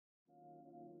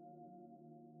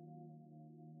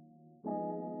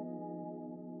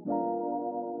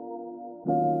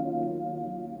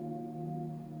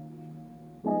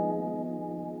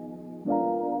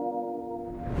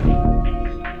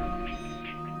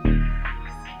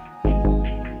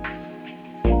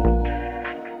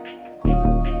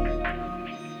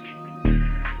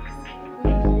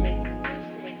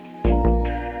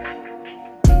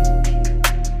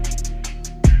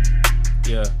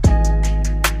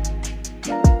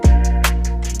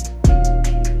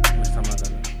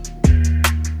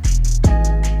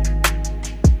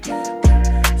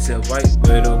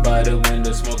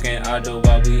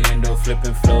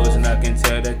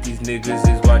niggas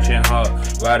is watching hard.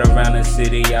 Ride around the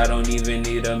city, I don't even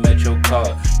need a metro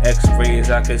car. X-rays,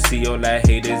 I can see all that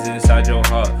haters inside your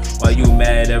heart. Why you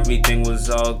mad? Everything was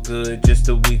all good just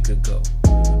a week ago.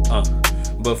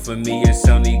 But for me it's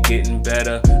only getting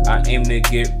better. I aim to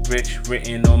get rich,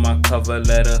 written on my cover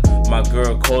letter. My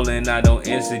girl calling, I don't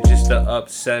answer just to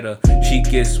upset her. She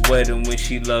gets wetter when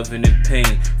she loving in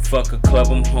pain. Fuck a club,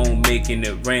 I'm home making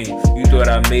it rain. You thought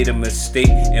I made a mistake,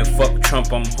 and fuck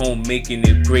Trump, I'm home making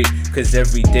it great. Cause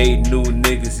every day new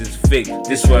niggas is fake.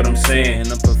 This what I'm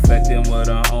saying, I'm perfecting what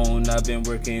I own. I've been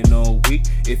working all week.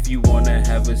 If you wanna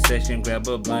have a session, grab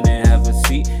a blunt and have a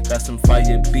seat. Got some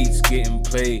fire beats getting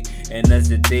played, and as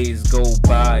the days go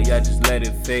by, y'all just let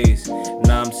it phase.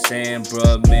 Now I'm saying,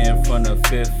 bruh, man, from the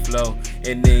 5th floor.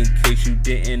 And in case you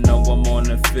didn't know, I'm on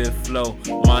the 5th floor.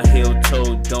 My heel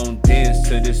toe don't dance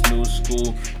to this new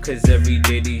school, cause every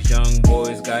day these young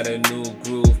boys got a new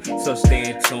groove. So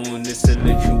stay in tune, it's a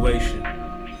situation.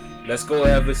 Let's go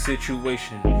have a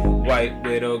situation. White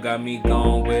Widow got me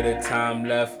gone with the time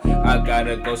left. I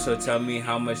gotta go, so tell me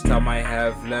how much time I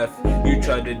have left. You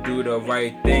tried to do the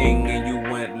right thing and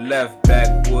you went left.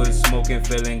 Backwoods, smoking,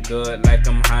 feeling good like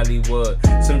I'm Hollywood.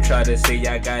 Some try to say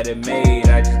I got it made,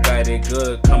 I just got it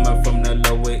good. Coming from the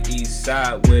lower east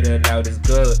side where the loud is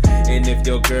good. And if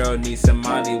your girl needs some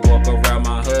money, walk around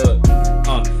my hood.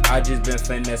 I just been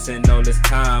finessing all this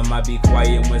time. I be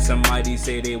quiet when somebody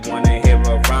say they wanna hear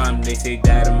a rhyme. They say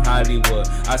that I'm Hollywood,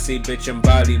 I say bitch I'm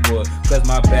Bollywood. Cause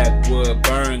my backwood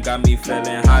burn got me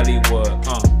feeling Hollywood.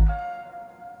 Fuck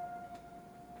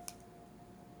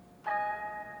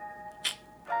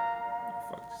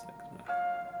this nigga, man.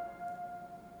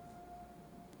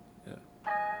 Yeah.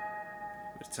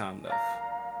 There's time left.